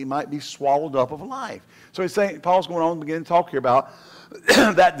mortality might be swallowed up of life. So he's saying, Paul's going on to begin to talk here about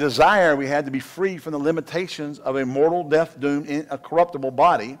that desire we had to be free from the limitations of a mortal, death-doomed, a corruptible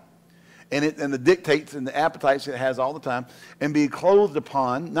body, and the dictates and the appetites it has all the time, and be clothed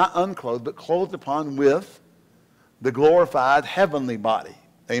upon, not unclothed, but clothed upon with the glorified heavenly body.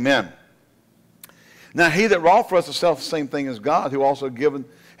 Amen. Now he that wrought for us the self-same thing as God, who also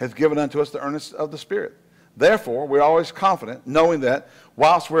has given unto us the earnest of the Spirit. Therefore, we're always confident, knowing that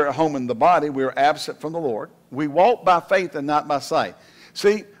whilst we're at home in the body, we are absent from the Lord. We walk by faith and not by sight.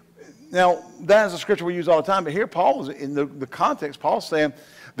 See, now that is a scripture we use all the time, but here Paul is, in the context, Paul's saying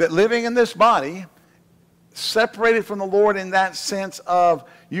that living in this body, separated from the Lord in that sense of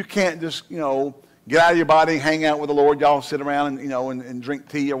you can't just, get out of your body, hang out with the Lord, y'all sit around and drink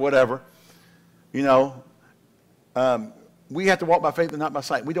tea or whatever. We have to walk by faith and not by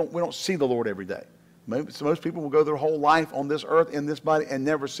sight. We don't see the Lord every day. Most people will go their whole life on this earth in this body and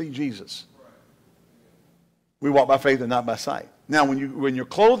never see Jesus. We walk by faith and not by sight. Now, when you're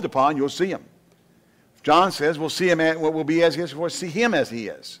clothed upon, you'll see him. John says we'll see him we'll be as he is, we'll see him as he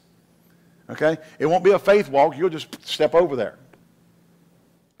is. Okay? It won't be a faith walk. You'll just step over there.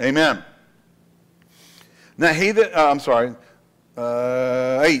 Amen. Now,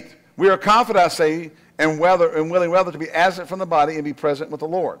 8. We are confident, I say, and willing rather to be absent from the body and be present with the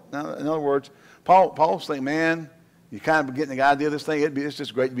Lord. Now, in other words, Paul's saying, man, you're kind of getting the idea of this thing. It's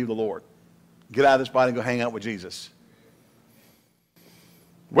just great to be with the Lord. Get out of this body and go hang out with Jesus.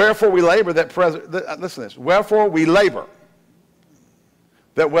 Wherefore we labor listen to this. Wherefore we labor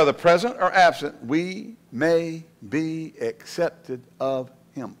that whether present or absent, we may be accepted of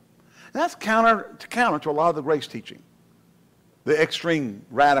him. And that's counter to a lot of the grace teaching. The extreme,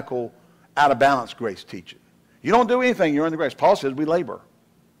 radical, out-of-balance grace teaching. You don't do anything, you're in the grace. Paul says we labor.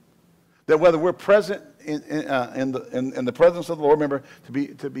 That whether we're present in the presence of the Lord, remember,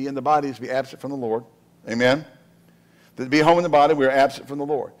 to be in the body is to be absent from the Lord. Amen? To be home in the body, we are absent from the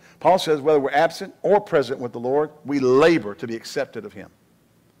Lord. Paul says whether we're absent or present with the Lord, we labor to be accepted of him.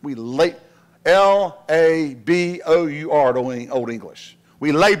 We labor. L-A-B-O-U-R, Old English.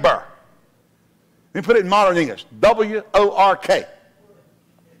 We labor. Let me put it in modern English. W-O-R-K.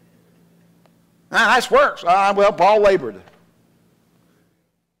 Nice works. Well, Paul labored.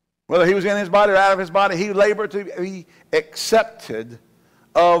 Whether he was in his body or out of his body, he labored to be accepted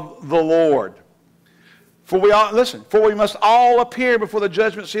of the Lord. For we must all appear before the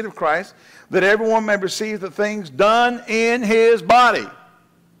judgment seat of Christ, that everyone may receive the things done in his body.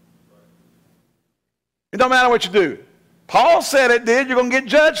 It don't matter what you do. Paul said it did. You're going to get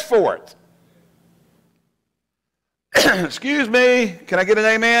judged for it. Excuse me. Can I get an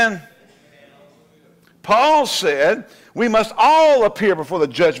amen? Paul said, we must all appear before the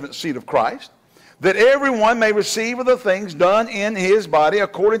judgment seat of Christ, that everyone may receive of the things done in his body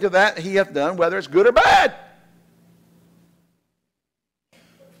according to that he hath done, whether it's good or bad.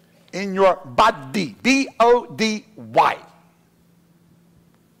 In your body. B-O-D-Y.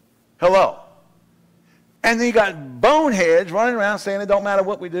 Hello. And then you got boneheads running around saying it don't matter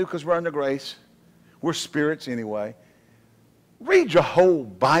what we do because we're under grace. We're spirits anyway. Read your whole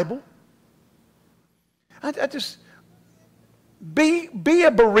Bible. I just, be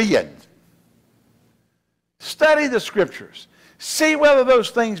a Berean. Study the scriptures. See whether those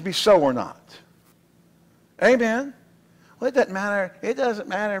things be so or not. Amen. Well, it doesn't matter. It doesn't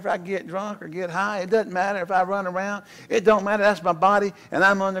matter if I get drunk or get high. It doesn't matter if I run around. It don't matter. That's my body and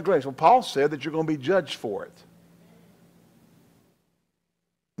I'm under grace. Well, Paul said that you're going to be judged for it.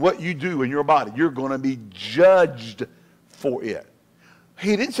 What you do in your body, you're going to be judged for it.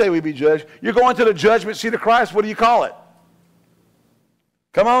 He didn't say we'd be judged. You're going to the judgment seat of Christ. What do you call it?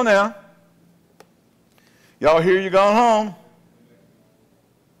 Come on now. Y'all hear you going home.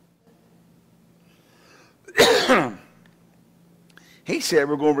 He said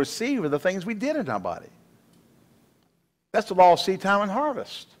we're going to receive the things we did in our body. That's the law of seed time and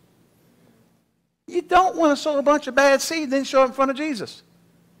harvest. You don't want to sow a bunch of bad seed and then show it in front of Jesus.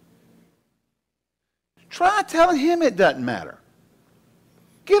 Try telling him it doesn't matter.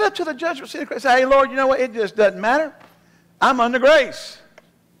 Get up to the judgment seat of Christ. Say, hey, Lord, you know what? It just doesn't matter. I'm under grace.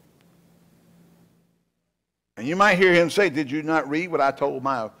 And you might hear him say, did you not read what I told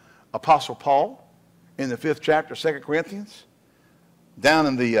my Apostle Paul in the 5th chapter, 2 Corinthians, down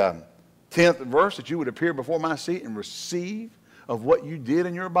in the 10th verse, that you would appear before my seat and receive of what you did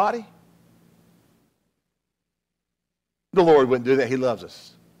in your body? The Lord wouldn't do that. He loves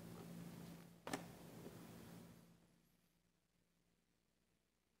us.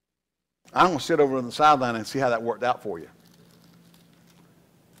 I'm going to sit over on the sideline and see how that worked out for you.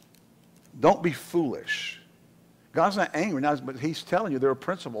 Don't be foolish. God's not angry now, but he's telling you there are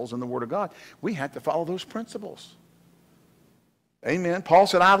principles in the Word of God. We have to follow those principles. Amen. Paul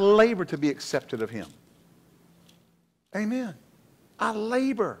said, I labor to be accepted of him. Amen. I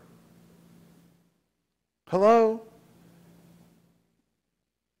labor. Hello?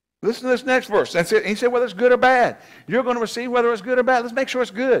 Listen to this next verse. That's it. He said, whether it's good or bad. You're going to receive whether it's good or bad. Let's make sure it's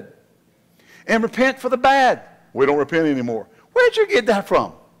good. And repent for the bad. We don't repent anymore. Where did you get that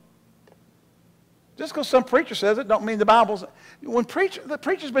from? Just because some preacher says it don't mean the Bible's. The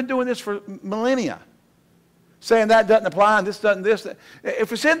preacher's been doing this for millennia. Saying that doesn't apply and this doesn't this.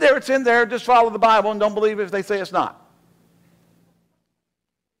 If it's in there, it's in there. Just follow the Bible and don't believe it if they say it's not.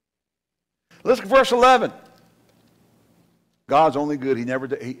 Listen to verse 11. God's only good.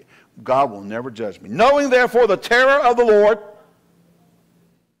 God will never judge me. Knowing therefore the terror of the Lord,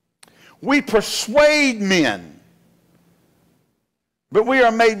 we persuade men, but we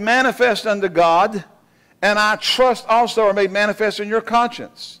are made manifest unto God, and I trust also are made manifest in your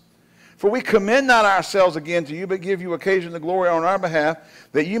conscience. For we commend not ourselves again to you, but give you occasion to glory on our behalf,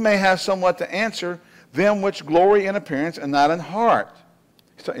 that you may have somewhat to answer them which glory in appearance and not in heart.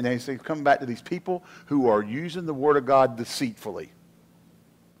 So, and he's coming back to these people who are using the Word of God deceitfully.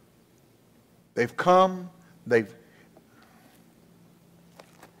 They've come,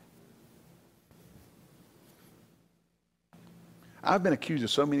 I've been accused of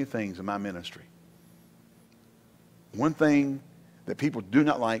so many things in my ministry. One thing that people do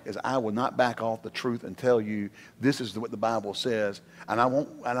not like is I will not back off the truth and tell you this is what the Bible says, and I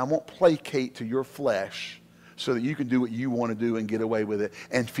won't placate to your flesh so that you can do what you want to do and get away with it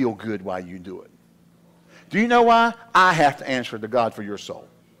and feel good while you do it. Do you know why? I have to answer to God for your soul.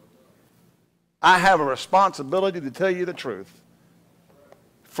 I have a responsibility to tell you the truth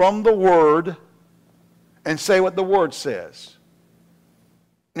from the Word and say what the Word says.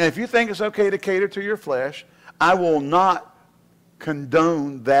 And if you think it's okay to cater to your flesh, I will not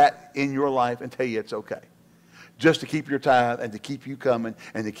condone that in your life and tell you it's okay. Just to keep your tithe and to keep you coming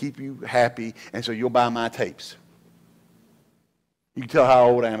and to keep you happy, and so you'll buy my tapes. You can tell how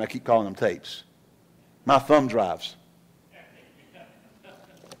old I am. I keep calling them tapes. My thumb drives.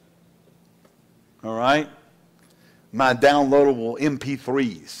 All right? My downloadable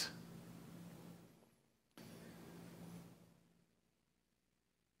MP3s.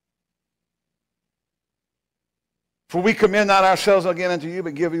 For we commend not ourselves again unto you,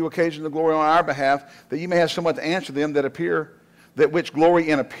 but give you occasion to glory on our behalf, that you may have somewhat to answer them that appear, that which glory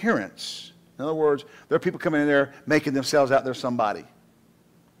in appearance. In other words, there are people coming in there making themselves out there somebody.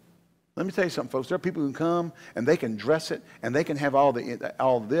 Let me tell you something, folks. There are people who come and they can dress it, and they can have all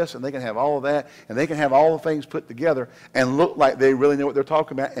this, and they can have all of that, and they can have all the things put together and look like they really know what they're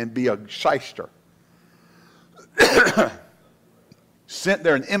talking about and be a shyster. Sent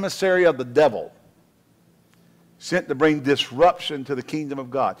there an emissary of the devil. Sent to bring disruption to the kingdom of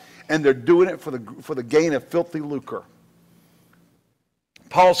God. And they're doing it for the gain of filthy lucre.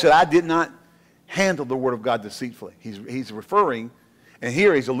 Paul said, I did not handle the word of God deceitfully. He's referring, and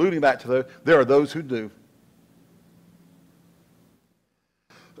here he's alluding back to there are those who do.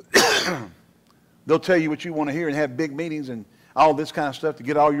 They'll tell you what you want to hear and have big meetings and all this kind of stuff to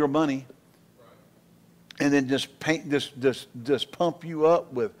get all your money. And then just pump you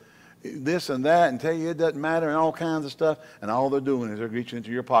up with this and that and tell you it doesn't matter and all kinds of stuff, and all they're doing is they're reaching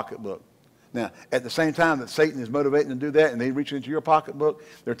into your pocketbook. Now, at the same time that Satan is motivating them to do that and they reach into your pocketbook,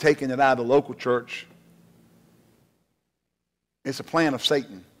 they're taking it out of the local church. It's a plan of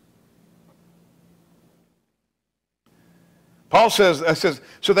Satan. Paul says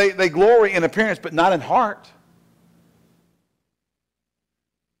so they glory in appearance but not in heart.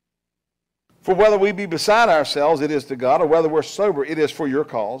 For whether we be beside ourselves, it is to God, or whether we're sober, it is for your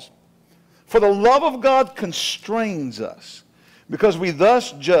cause. For the love of God constrains us, because we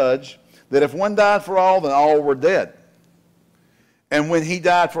thus judge that if one died for all, then all were dead. And when he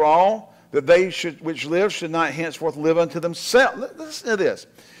died for all, that they which live should not henceforth live unto themselves. Listen to this.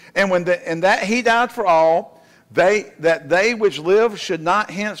 And that he died for all, that they which live should not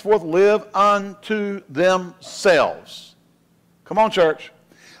henceforth live unto themselves. Come on, church.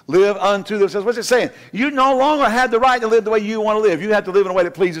 Live unto themselves. What's it saying? You no longer have the right to live the way you want to live. You have to live in a way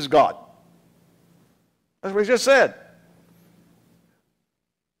that pleases God. That's what he just said.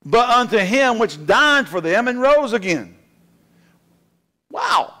 but unto him which died for them and rose again.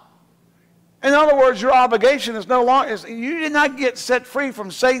 Wow. In other words, your obligation is no longer, you did not get set free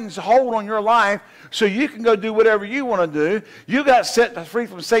from Satan's hold on your life so you can go do whatever you want to do. You got set free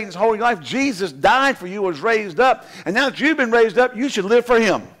from Satan's hold on your life. Jesus died for you, was raised up, and now that you've been raised up, you should live for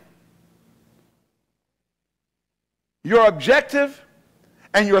him. Your objective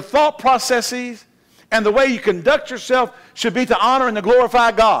and your thought processes and the way you conduct yourself should be to honor and to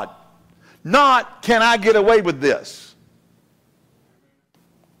glorify God. Not, can I get away with this?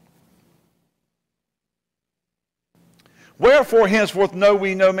 Wherefore henceforth know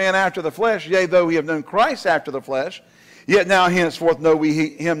we no man after the flesh, yea, though we have known Christ after the flesh, yet now henceforth know we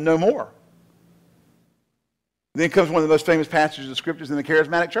him no more. Then comes one of the most famous passages of scriptures in the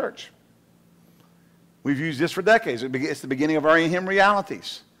charismatic church. We've used this for decades. It's the beginning of our in him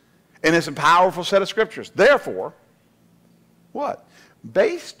realities. And it's a powerful set of scriptures. Therefore, what?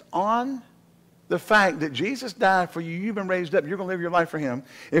 Based on the fact that Jesus died for you, you've been raised up, you're going to live your life for him.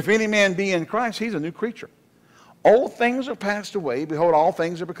 If any man be in Christ, he's a new creature. Old things are passed away. Behold, all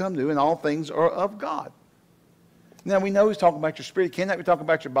things are become new, and all things are of God. Now, we know he's talking about your spirit. He cannot be talking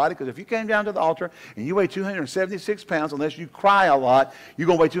about your body, because if you came down to the altar and you weigh 276 pounds, unless you cry a lot, you're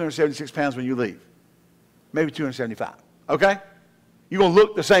going to weigh 276 pounds when you leave. Maybe 275. Okay? You're going to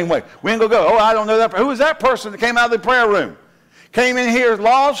look the same way. We ain't going to go, oh, I don't know that. Who was that person that came out of the prayer room? Came in here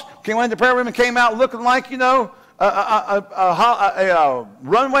lost, came into the prayer room and came out looking like, you know, a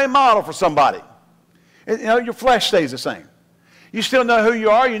runway model for somebody. You know, your flesh stays the same. You still know who you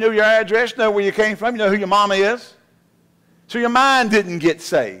are. You know your address. You know where you came from. You know who your mama is. So your mind didn't get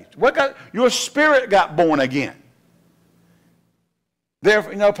saved. Your spirit got born again.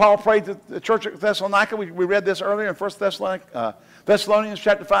 Therefore, you know, Paul prayed to the church at Thessalonica. We read this earlier in 1 Thessalonians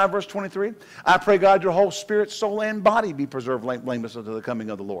chapter 5, verse 23. I pray, God, your whole spirit, soul, and body be preserved blameless until the coming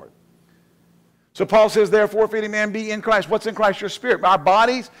of the Lord. So Paul says, therefore, if any man be in Christ, what's in Christ? Your spirit. Our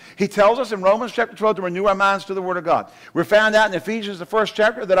bodies, he tells us in Romans chapter 12 to renew our minds to the Word of God. We're found out in Ephesians, the first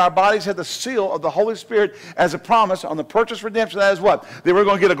chapter, that our bodies had the seal of the Holy Spirit as a promise on the purchased redemption. That is what? That we're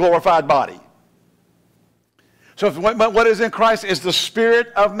going to get a glorified body. So what is in Christ is the spirit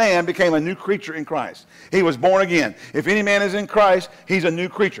of man became a new creature in Christ. He was born again. If any man is in Christ, he's a new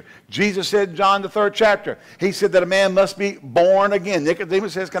creature. Jesus said in John the 3rd chapter, he said that a man must be born again.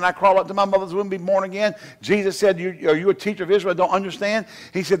 Nicodemus says, can I crawl up to my mother's womb and be born again? Jesus said, are you a teacher of Israel? Don't understand?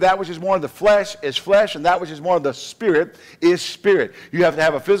 He said, that which is born of the flesh is flesh, and that which is born of the spirit is spirit. You have to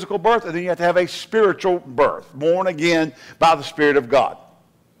have a physical birth, and then you have to have a spiritual birth, born again by the Spirit of God.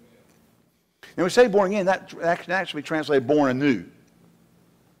 And we say born again, that can actually translate born anew.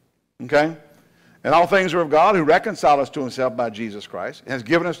 Okay? And all things are of God, who reconciled us to himself by Jesus Christ, and has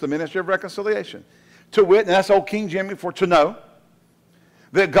given us the ministry of reconciliation. To wit, and that's old King Jimmy for to know,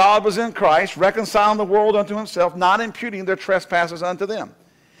 that God was in Christ, reconciling the world unto himself, not imputing their trespasses unto them.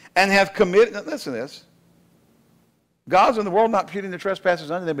 And hath committed, now listen to this, God's in the world not imputing their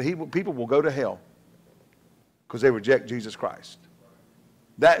trespasses unto them, but people will go to hell because they reject Jesus Christ.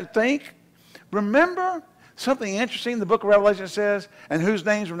 Remember something interesting the book of Revelation says, and whose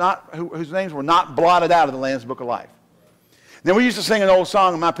names were not blotted out of the Lamb's book of life. Now, we used to sing an old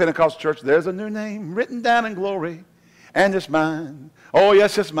song in my Pentecostal church, there's a new name written down in glory, and it's mine. Oh,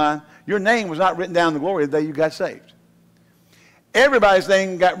 yes, it's mine. Your name was not written down in the glory the day you got saved. Everybody's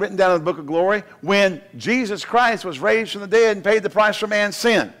name got written down in the book of glory when Jesus Christ was raised from the dead and paid the price for man's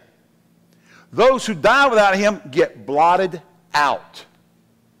sin. Those who die without him get blotted out.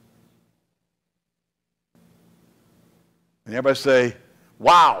 And everybody say,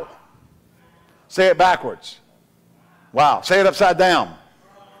 wow. Say it backwards. Wow. Say it upside down.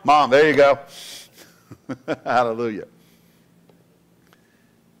 Mom, there you go. Hallelujah.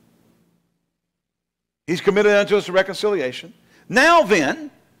 He's committed unto us to reconciliation. Now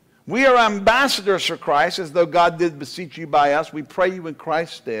then, we are ambassadors for Christ, as though God did beseech you by us. We pray you in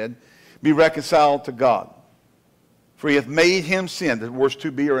Christ's stead, be reconciled to God. For he hath made him sin. The words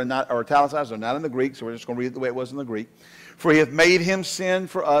to be are italicized, are not in the Greek, so we're just going to read it the way it was in the Greek. For he hath made him sin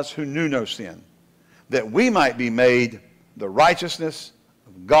for us who knew no sin, that we might be made the righteousness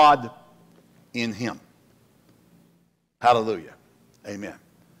of God in him. Hallelujah. Amen.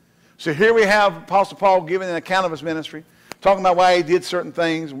 So here we have Apostle Paul giving an account of his ministry, talking about why he did certain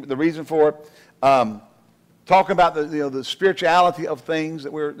things, the reason for it, talking about the spirituality of things,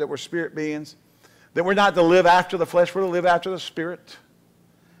 that we're spirit beings, that we're not to live after the flesh, we're to live after the Spirit.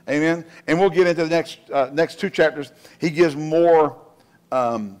 Amen. And we'll get into the next two chapters. He gives more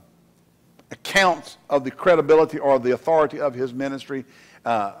accounts of the credibility or the authority of his ministry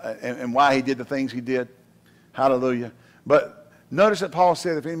and why he did the things he did. Hallelujah. But Notice that Paul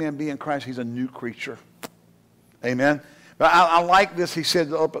said, if any man be in Christ, he's a new creature. Amen. But I like this. He said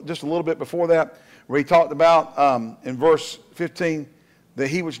just a little bit before that, where he talked about in verse 15, that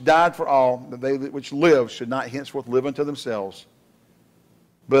he which died for all, that they which live should not henceforth live unto themselves,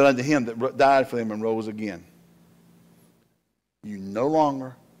 but unto him that died for them and rose again. You no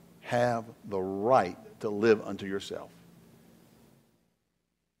longer have the right to live unto yourself.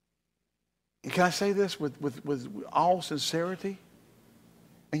 And can I say this with all sincerity?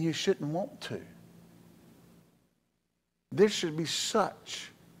 And you shouldn't want to. There should be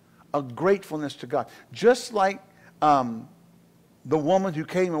such a gratefulness to God. Just like the woman who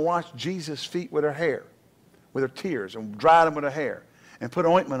came and washed Jesus' feet with her hair, with her tears, and dried them with her hair, and put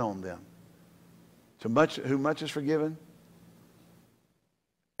ointment on them. To much, who much is forgiven.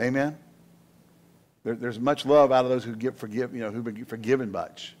 Amen. There's much love out of those who who've been forgiven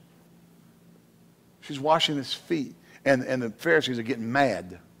much. She's washing his feet, and the Pharisees are getting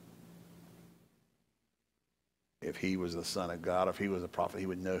mad. If he was the Son of God, if he was a prophet, he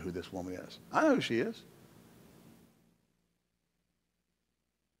would know who this woman is. I know who she is.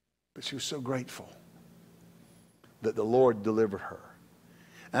 But she was so grateful that the Lord delivered her.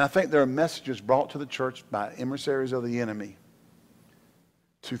 And I think there are messages brought to the church by emissaries of the enemy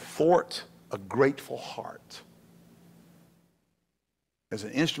to thwart a grateful heart as an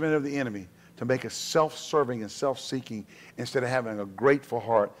instrument of the enemy, to make us self-serving and self-seeking instead of having a grateful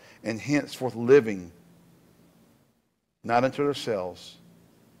heart and henceforth living not unto ourselves,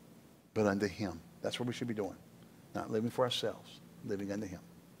 but unto him. That's what we should be doing. Not living for ourselves, living unto him.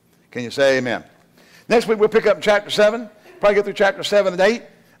 Can you say amen? Next week we'll pick up chapter 7. Probably get through chapter 7 and 8.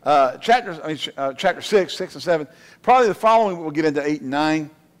 Chapter 6 and 7. Probably the following we'll get into 8 and 9.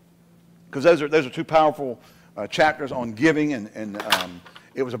 Because those are two powerful chapters on giving. And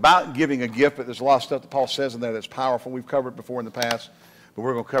it was about giving a gift, but there's a lot of stuff that Paul says in there that's powerful. We've covered it before in the past. But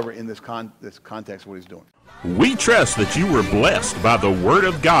we're going to cover it in this context of what he's doing. We trust that you were blessed by the Word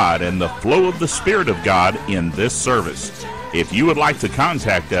of God and the flow of the Spirit of God in this service. If you would like to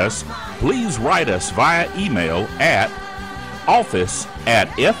contact us, please write us via email at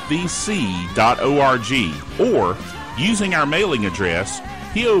office@fvc.org or using our mailing address,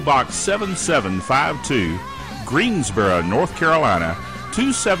 P.O. Box 7752, Greensboro, North Carolina,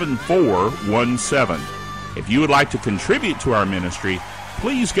 27417. If you would like to contribute to our ministry,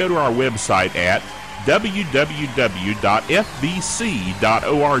 please go to our website at www.fvc.org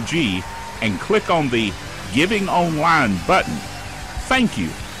and click on the Giving Online button. Thank you,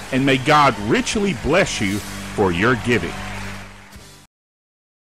 and may God richly bless you for your giving.